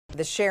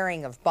The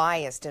sharing of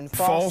biased and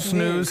False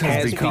news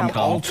has become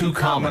all too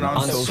common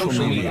on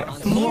social media.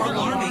 More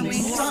alarming,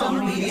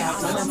 some media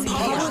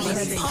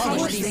outlets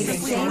publish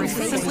these stories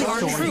simply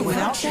aren't true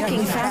without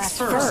checking facts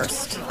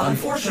first.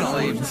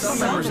 Unfortunately, some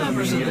members of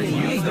the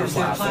media use their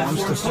platforms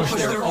to push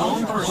their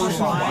own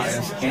personal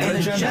bias and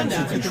agenda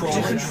to control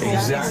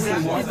exactly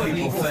what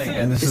people think,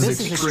 and this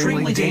is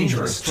extremely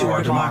dangerous to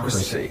our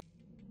democracy.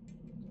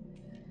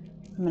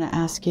 I'm going to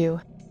ask you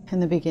in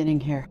the beginning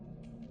here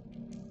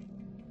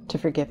to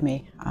forgive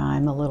me.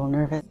 I'm a little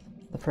nervous.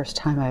 The first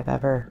time I've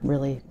ever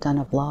really done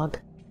a vlog,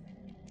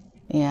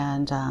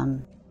 and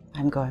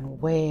I'm going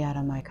way out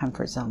of my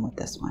comfort zone with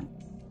this one.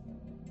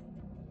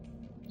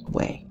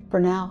 Way. For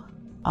now,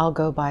 I'll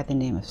go by the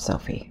name of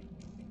Sophie.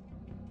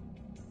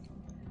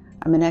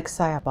 I'm an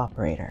ex-Psyop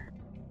operator.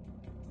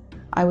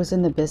 I was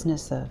in the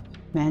business of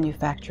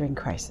manufacturing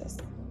crisis.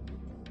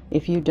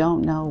 If you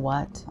don't know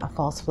what a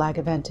false flag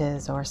event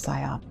is or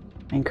Psyop,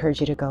 I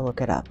encourage you to go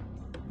look it up.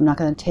 I'm not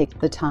going to take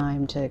the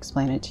time to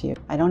explain it to you.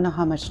 I don't know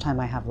how much time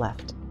I have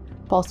left.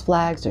 False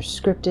flags are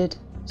scripted,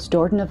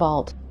 stored in a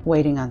vault,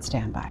 waiting on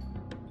standby.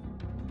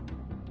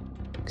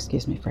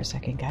 Excuse me for a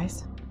second,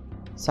 guys.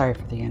 Sorry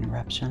for the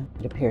interruption.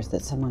 It appears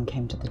that someone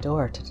came to the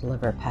door to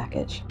deliver a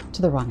package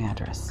to the wrong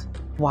address.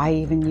 Why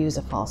even use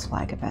a false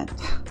flag event?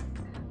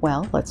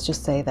 Well, let's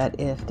just say that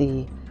if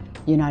the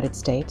United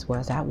States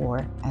was at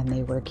war and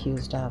they were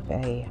accused of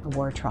a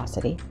war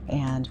atrocity,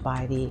 and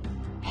by the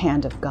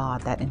hand of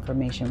God that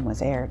information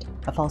was aired,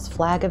 a false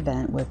flag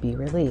event would be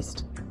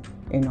released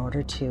in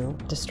order to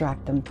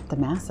distract the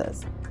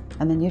masses.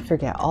 And then you'd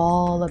forget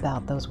all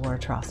about those war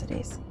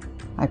atrocities.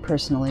 I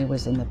personally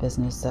was in the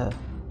business of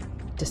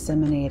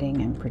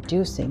disseminating and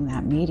producing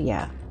that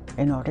media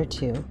in order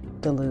to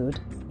delude,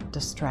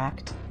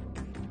 distract,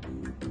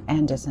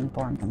 and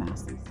disinform the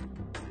masses.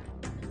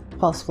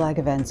 False flag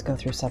events go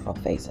through several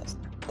phases.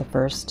 The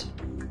first,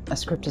 a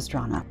script is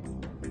drawn up,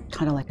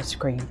 kind of like a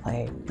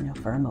screenplay,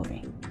 for a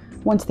movie.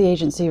 Once the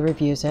agency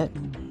reviews it,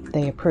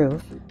 they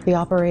approve, the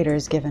operator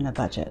is given a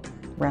budget,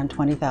 around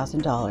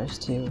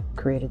 $20,000 to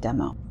create a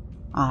demo.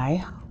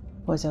 I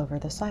was over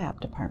the Psyop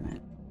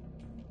department.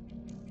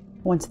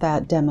 Once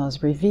that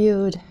demo's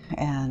reviewed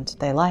and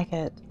they like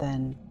it,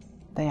 then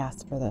they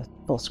ask for the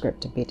full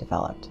script to be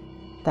developed.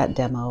 That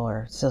demo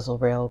or sizzle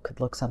reel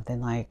could look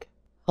something like,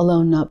 a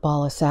lone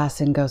nutball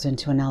assassin goes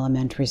into an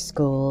elementary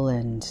school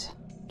and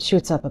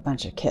shoots up a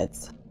bunch of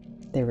kids.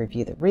 They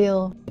review the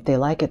reel. If they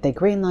like it, they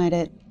greenlight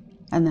it,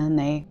 and then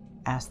they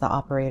ask the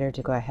operator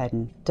to go ahead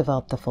and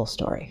develop the full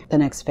story. The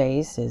next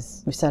phase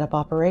is we set up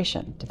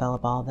operation,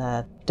 develop all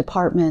the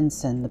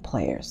departments and the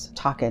players,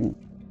 talking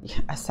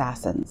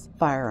assassins,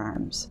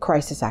 firearms,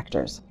 crisis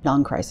actors,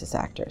 non-crisis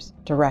actors,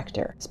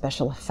 director,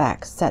 special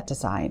effects, set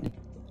design,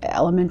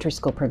 elementary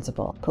school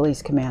principal,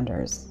 police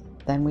commanders.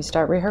 Then we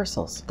start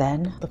rehearsals.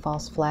 Then the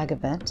false flag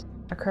event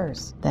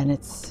occurs. Then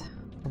it's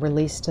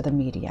released to the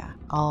media,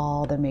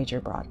 all the major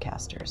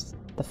broadcasters.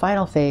 The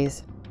final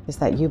phase is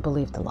that you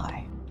believe the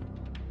lie.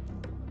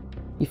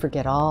 You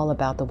forget all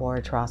about the war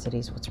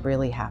atrocities, what's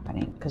really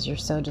happening, because you're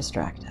so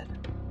distracted.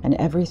 And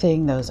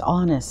everything those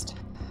honest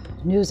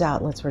news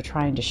outlets were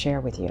trying to share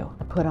with you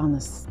are put on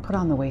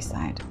the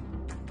wayside.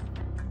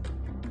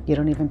 You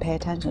don't even pay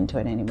attention to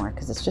it anymore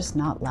because it's just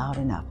not loud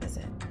enough, is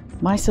it?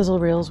 My sizzle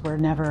reels were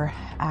never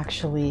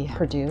actually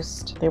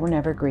produced. They were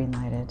never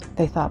greenlighted.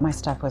 They thought my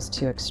stuff was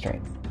too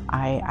extreme.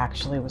 I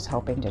actually was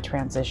hoping to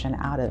transition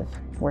out of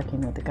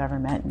working with the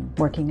government and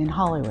working in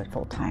Hollywood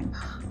full time,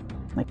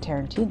 like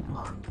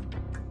Tarantino.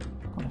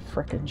 What a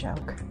frickin'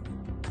 joke.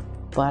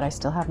 But I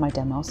still have my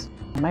demos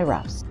and my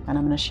roughs, and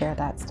I'm going to share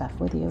that stuff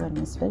with you in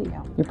this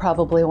video. You're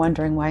probably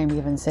wondering why I'm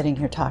even sitting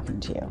here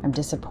talking to you. I'm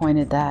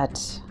disappointed that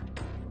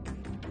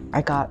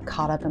I got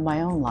caught up in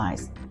my own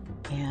lies,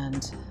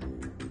 and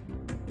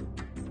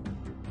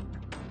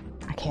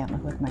I can't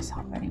live with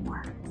myself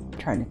anymore. I'm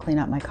trying to clean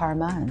up my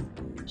karma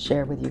and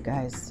share with you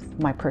guys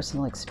my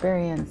personal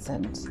experience,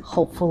 and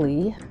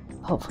hopefully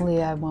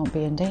I won't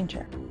be in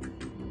danger.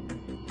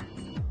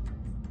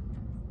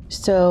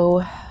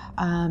 So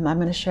I'm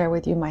going to share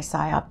with you my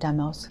Psyop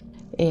demos,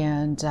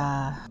 and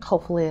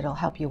hopefully it'll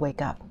help you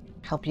wake up,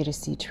 help you to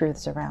see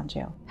truths around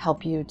you,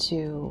 help you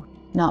to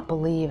not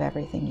believe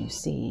everything you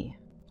see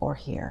or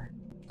hear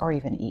or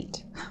even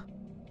eat.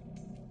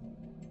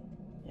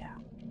 Yeah.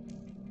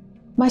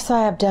 My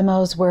Psyop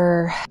demos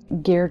were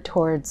geared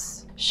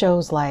towards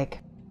shows like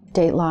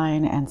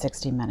Dateline and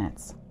 60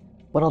 Minutes.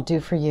 What I'll do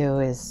for you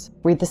is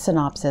read the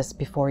synopsis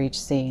before each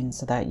scene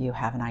so that you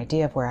have an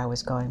idea of where I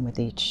was going with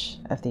each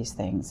of these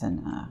things,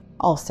 and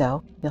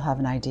also you'll have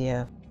an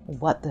idea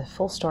of what the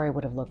full story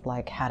would have looked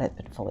like had it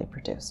been fully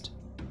produced.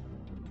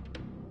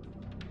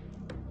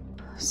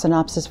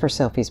 Synopsis for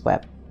Sophie's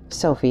Web.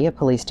 Sophie, a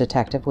police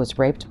detective, was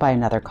raped by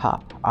another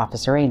cop,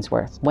 Officer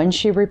Ainsworth. When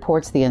she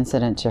reports the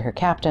incident to her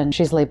captain,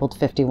 she's labeled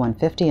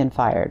 5150 and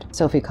fired.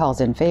 Sophie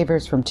calls in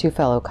favors from two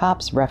fellow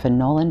cops, Ref and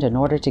Noland, in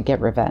order to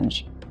get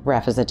revenge.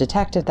 Ref is a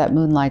detective that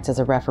moonlights as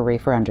a referee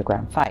for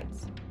underground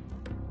fights.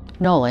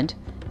 Noland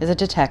is a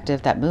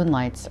detective that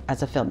moonlights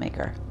as a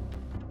filmmaker.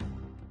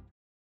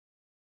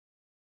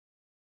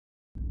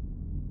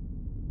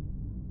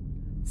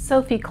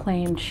 Sophie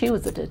claimed she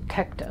was a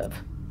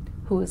detective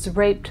who was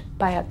raped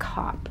by a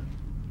cop.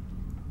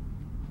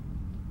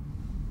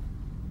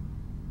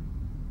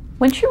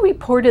 When she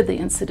reported the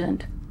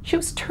incident, she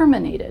was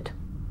terminated.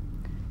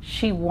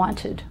 She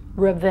wanted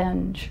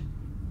revenge.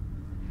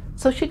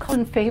 So she called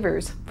in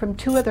favors from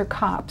 2 other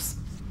cops.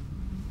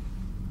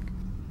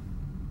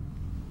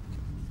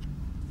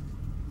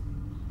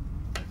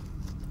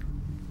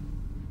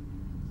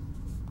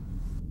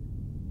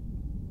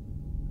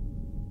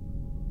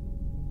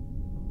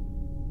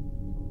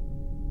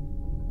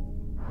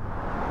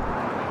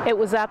 It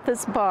was at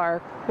this bar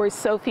where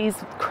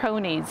Sophie's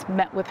cronies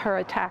met with her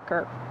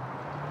attacker.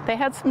 They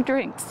had some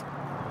drinks.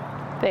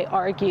 They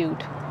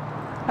argued.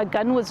 A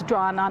gun was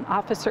drawn on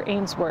Officer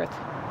Ainsworth,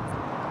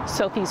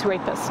 Sophie's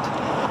rapist.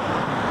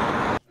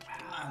 I'm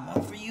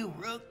up for you,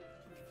 Rook.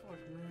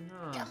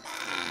 Come on.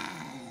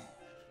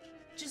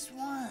 Just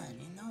one,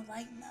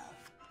 lighten up.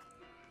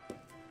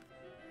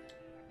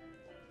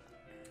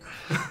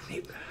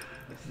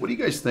 What do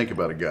you guys think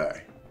about a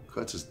guy who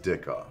cuts his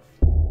dick off?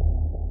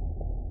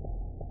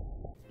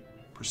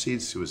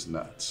 Proceeds to his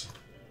nuts.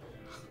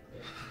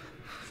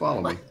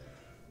 Follow me.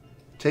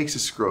 Takes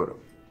his scrotum.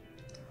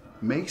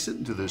 Makes it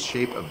into the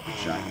shape of a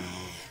vagina.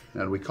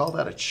 Now, do we call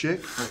that a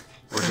chick?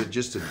 Or is it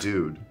just a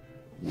dude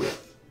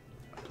with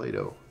a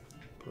Play-Doh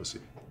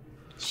pussy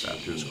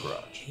strapped to his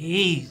crotch?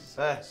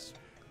 Jesus.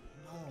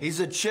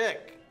 He's a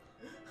chick.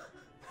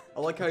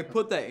 I like how you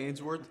put that,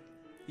 Ainsworth.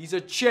 He's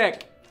a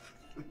chick.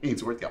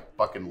 Ainsworth, you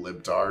fucking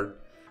libtard.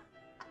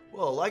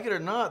 Well, like it or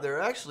not, there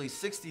are actually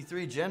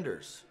 63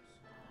 genders.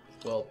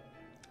 Well,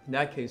 in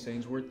that case,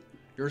 Ainsworth,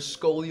 you're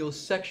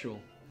scoliosexual.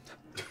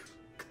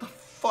 What the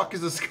fuck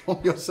is a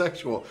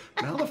scoliosexual?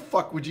 And how the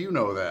fuck would you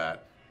know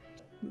that?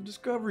 The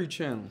Discovery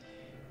Channel.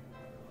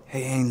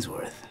 Hey,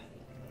 Ainsworth.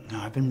 No,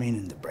 I've been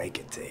meaning to break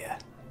it to you.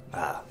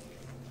 I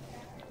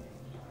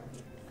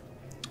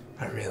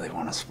really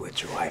want to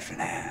split your wife in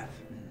half.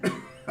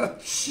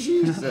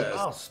 Jesus.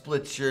 I'll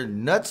split your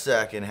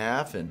nutsack in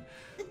half and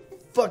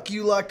fuck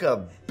you like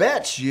a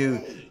bitch,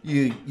 you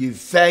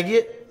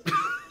faggot.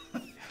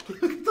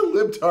 Look at the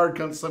libtard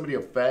calling somebody a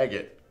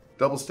faggot.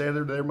 Double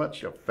standard there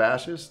much, you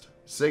fascist?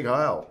 Sig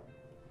Heil.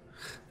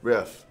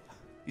 Riff,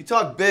 you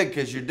talk big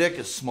because your dick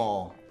is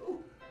small.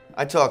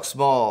 I talk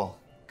small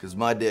because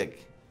my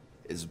dick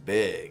is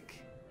big.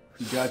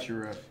 You got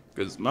your ref.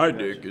 Because my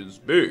dick is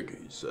big,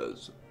 he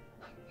says.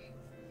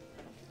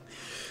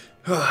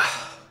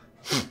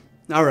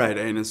 All right,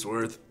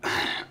 Ainsworth.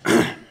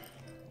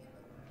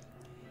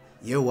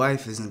 Your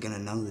wife isn't gonna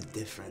know the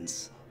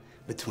difference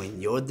between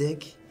your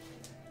dick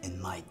and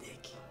my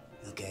dick,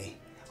 okay?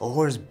 A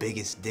whore's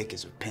biggest dick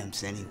is a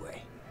pimp's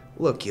anyway.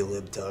 Look, you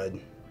libtard.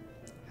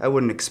 I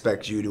wouldn't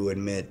expect you to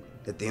admit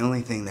that the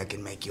only thing that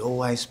can make your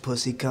wife's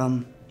pussy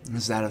come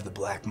is that of the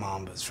black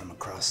mambas from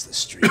across the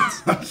street.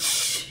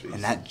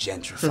 In that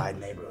gentrified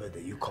neighborhood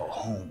that you call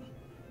home.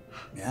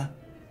 Yeah?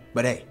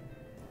 But hey,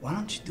 why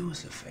don't you do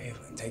us a favor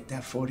and take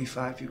that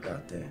 45 you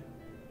got there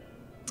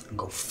and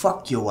go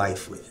fuck your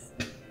wife with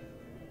it.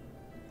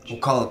 We'll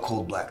call it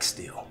cold black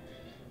steel.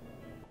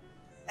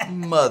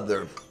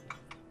 Mother.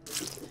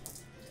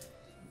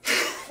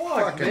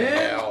 Fucking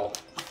hell.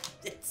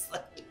 It's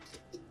like,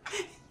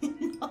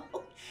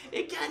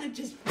 it kind of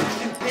just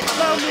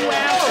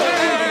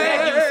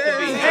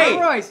Hey,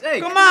 Bryce,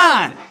 hey, come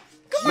on!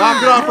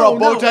 Knock it off or I'll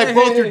bow tie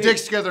both your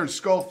dicks together and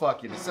skull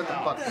fuck you. Set the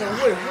fuck down.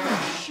 Wait,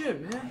 holy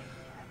shit, man.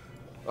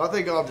 I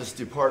think I'll just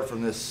depart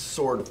from this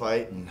sword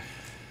fight and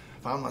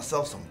find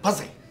myself some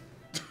pussy.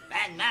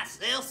 Find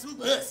myself some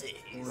pussy.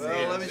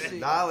 Well, let me see.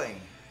 Darling.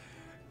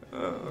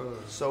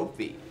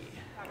 Sophie.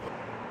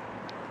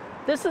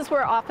 This is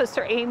where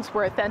Officer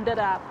Ainsworth ended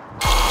up.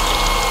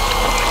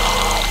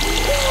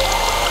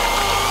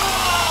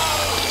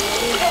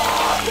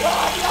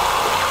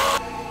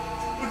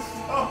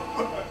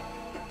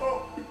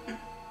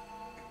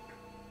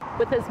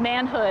 With his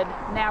manhood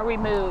now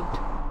removed.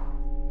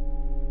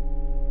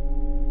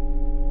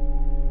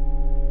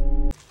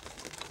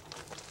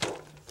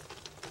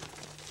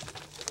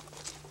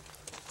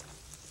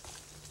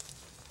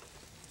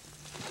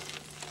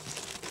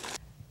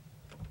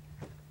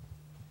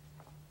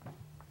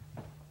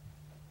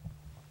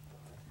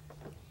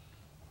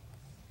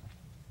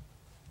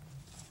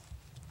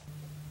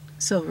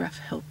 So Ref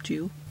helped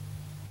you?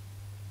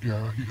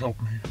 Yeah, he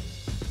helped me.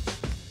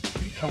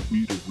 He helped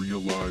me to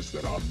realize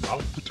that I'm not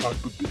the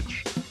type of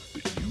bitch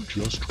that you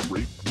just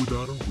rape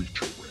without a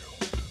reach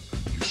around.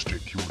 You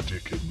stick your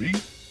dick in me,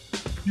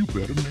 you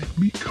better make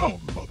me come,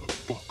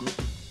 motherfucker.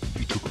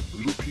 You took a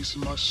little piece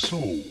of my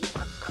soul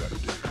that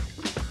day.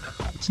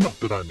 It's not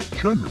that I'm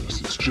generous,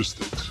 it's just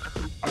that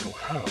I don't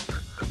have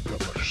that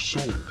much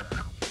soul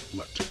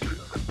left to give.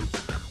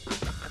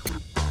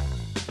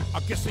 I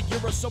guess a year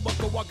or so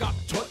ago I got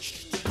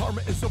touched.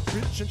 Karma is a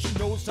bitch and she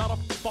knows how to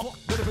fuck.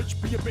 Let a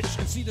bitch be a bitch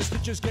and see the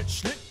stitches get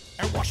slit.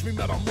 And watch me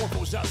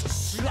metamorphose as a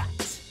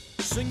slut.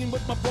 Singing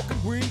with my broken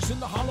wings in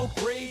the hollow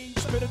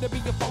graves. Better to be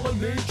a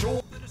fallen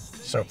angel.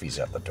 Sophie's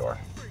at the door.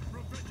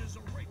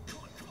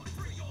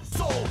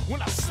 So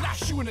when I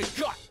slash you in the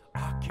gut,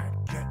 I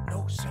can't get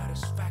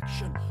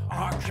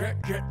I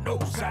can't get no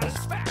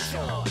satisfaction.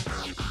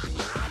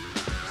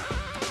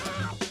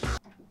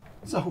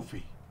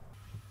 Sophie.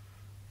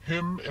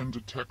 Him and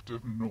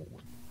Detective Nolan.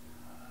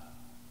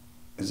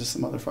 Is this the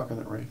motherfucker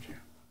that raped you?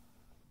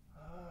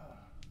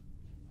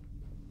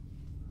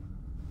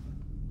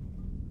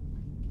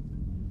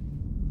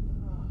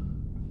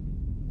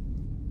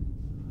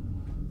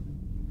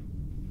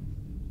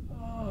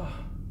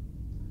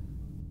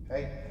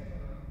 Hey,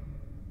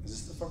 is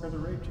this the fucker that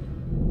raped you?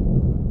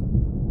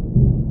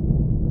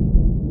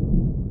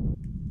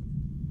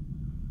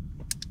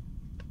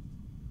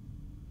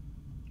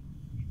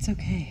 It's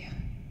okay.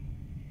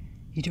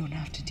 You don't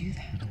have to do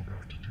that. You don't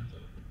have to do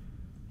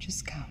that.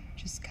 Just go.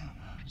 Just go.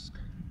 Just go.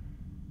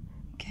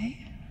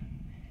 Okay?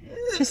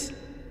 Just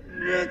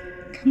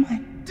come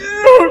on.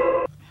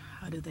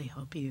 How do they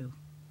help you?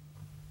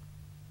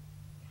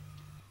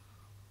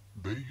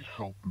 They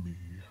help me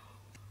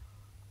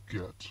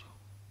get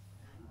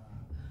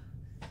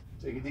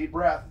Take a deep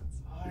breath.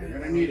 You're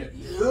gonna need it.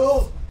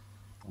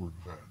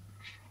 revenge.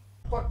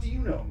 Fuck do you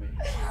know me?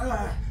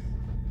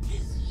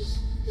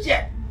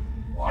 Shit!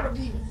 Wanna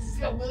be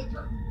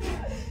filmmaker?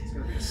 It's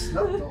gonna be a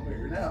snuff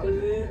filmmaker now,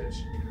 isn't it,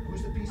 bitch?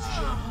 Who's the piece of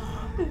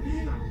shit?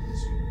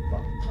 This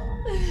fucking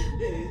cop.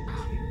 Hate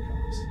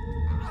cops.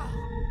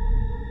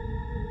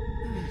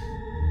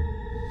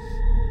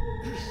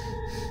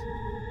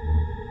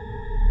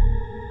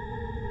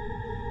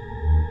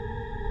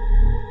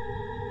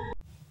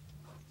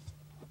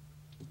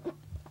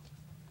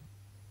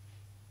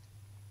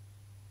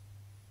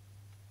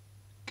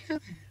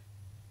 Kitty.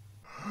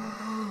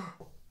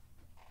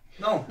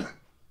 No,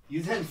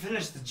 you didn't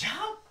finish the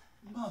job?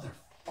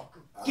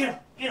 Motherfucker. Get him,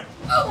 get him.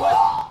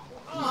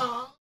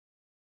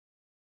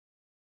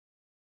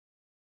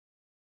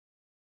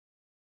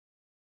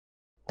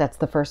 That's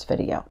the first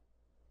video,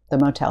 the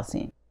motel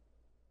scene.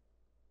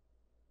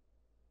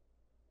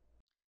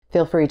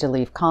 Feel free to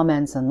leave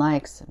comments and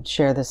likes and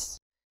share this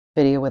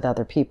video with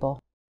other people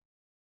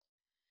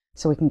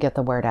so we can get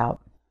the word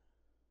out.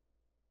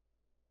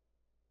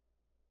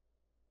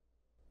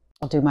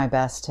 I'll do my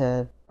best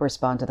to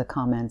respond to the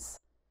comments.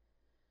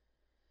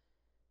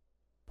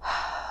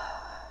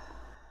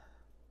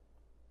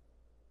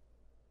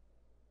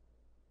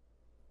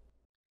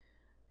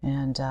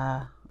 And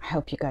I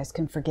hope you guys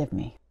can forgive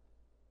me.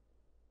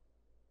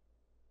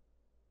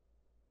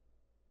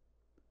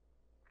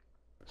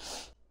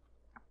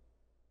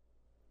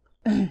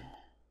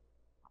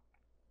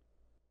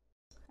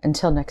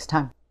 Until next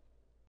time.